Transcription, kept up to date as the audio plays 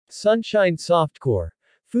Sunshine Softcore.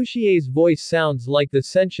 Fouchier's voice sounds like the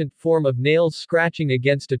sentient form of nails scratching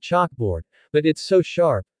against a chalkboard, but it's so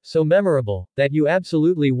sharp, so memorable, that you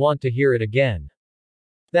absolutely want to hear it again.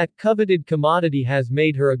 That coveted commodity has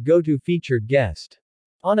made her a go-to featured guest.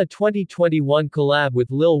 On a 2021 collab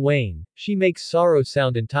with Lil Wayne, she makes sorrow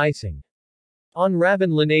sound enticing. On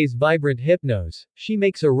Ravin Lenae's vibrant Hypnose, she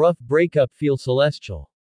makes a rough breakup feel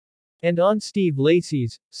celestial. And on Steve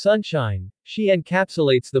Lacy's Sunshine, she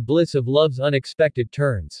encapsulates the bliss of love's unexpected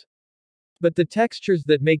turns. But the textures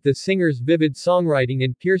that make the singer's vivid songwriting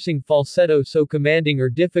and piercing falsetto so commanding are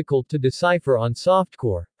difficult to decipher on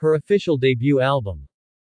Softcore, her official debut album.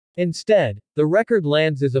 Instead, the record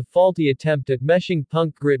lands as a faulty attempt at meshing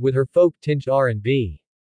punk grit with her folk-tinged R&B.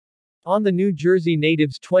 On the New Jersey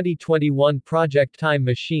native's 2021 project Time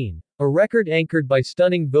Machine, a record anchored by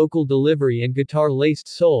stunning vocal delivery and guitar-laced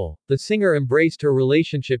soul, the singer embraced her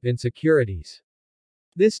relationship insecurities.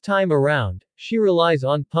 This time around, she relies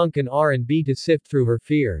on punk and R&B to sift through her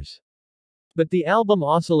fears. But the album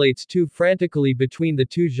oscillates too frantically between the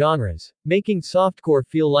two genres, making softcore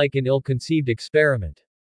feel like an ill-conceived experiment.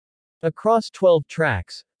 Across 12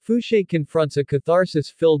 tracks, Fouchier confronts a catharsis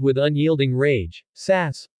filled with unyielding rage,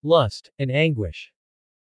 sass, lust, and anguish.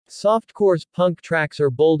 Softcore's punk tracks are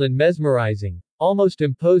bold and mesmerizing, almost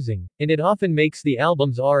imposing, and it often makes the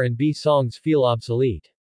album's R&B songs feel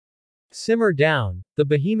obsolete. Simmer Down, the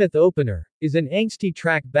behemoth opener, is an angsty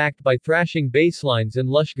track backed by thrashing basslines and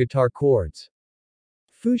lush guitar chords.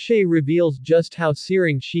 Fouchier reveals just how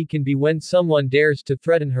searing she can be when someone dares to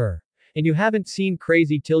threaten her. And you haven't seen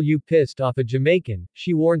crazy till you pissed off a Jamaican,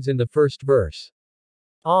 she warns in the first verse.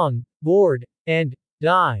 On Board and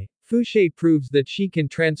Die, Fouchier proves that she can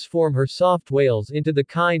transform her soft wails into the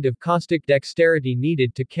kind of caustic dexterity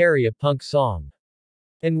needed to carry a punk song.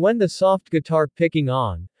 And when the soft guitar picking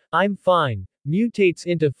on I'm Fine mutates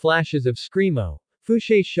into flashes of screamo,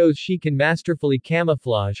 Fouchier shows she can masterfully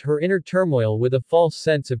camouflage her inner turmoil with a false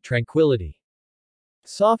sense of tranquility.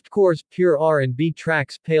 Softcore's pure R&B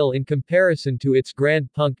tracks pale in comparison to its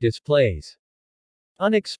grand punk displays.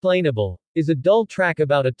 Unexplainable is a dull track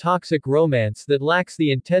about a toxic romance that lacks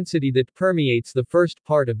the intensity that permeates the first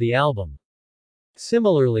part of the album.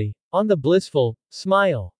 Similarly, on the blissful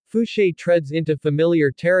Smile, Fouchier treads into familiar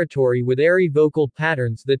territory with airy vocal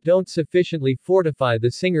patterns that don't sufficiently fortify the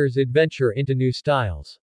singer's adventure into new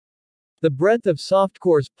styles. The breadth of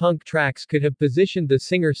Softcore's punk tracks could have positioned the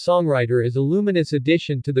singer-songwriter as a luminous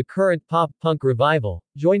addition to the current pop-punk revival,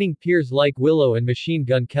 joining peers like Willow and Machine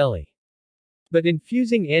Gun Kelly. But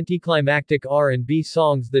infusing anticlimactic R&B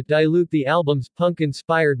songs that dilute the album's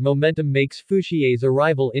punk-inspired momentum makes Fouchier's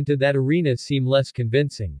arrival into that arena seem less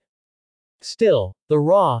convincing. Still, the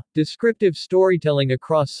raw, descriptive storytelling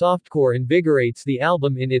across Softcore invigorates the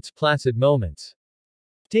album in its placid moments.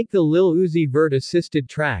 Take the Lil Uzi Vert-assisted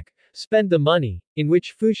track, Spend the Money, in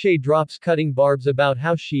which Fouchier drops cutting barbs about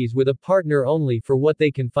how she's with a partner only for what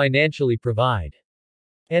they can financially provide.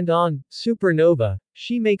 And on Supernova,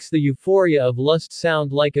 she makes the euphoria of lust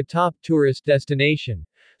sound like a top tourist destination.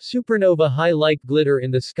 Supernova high like glitter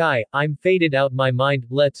in the sky, I'm faded out my mind,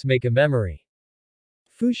 let's make a memory.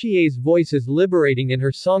 Fouchier's voice is liberating and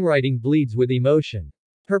her songwriting bleeds with emotion.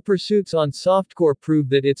 Her pursuits on Softcore prove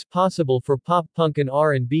that it's possible for pop-punk and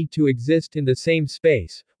R&B to exist in the same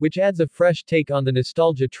space, which adds a fresh take on the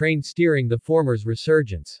nostalgia train steering the former's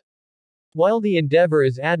resurgence. While the endeavor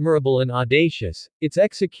is admirable and audacious, its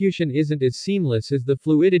execution isn't as seamless as the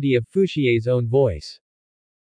fluidity of Fouchier's own voice.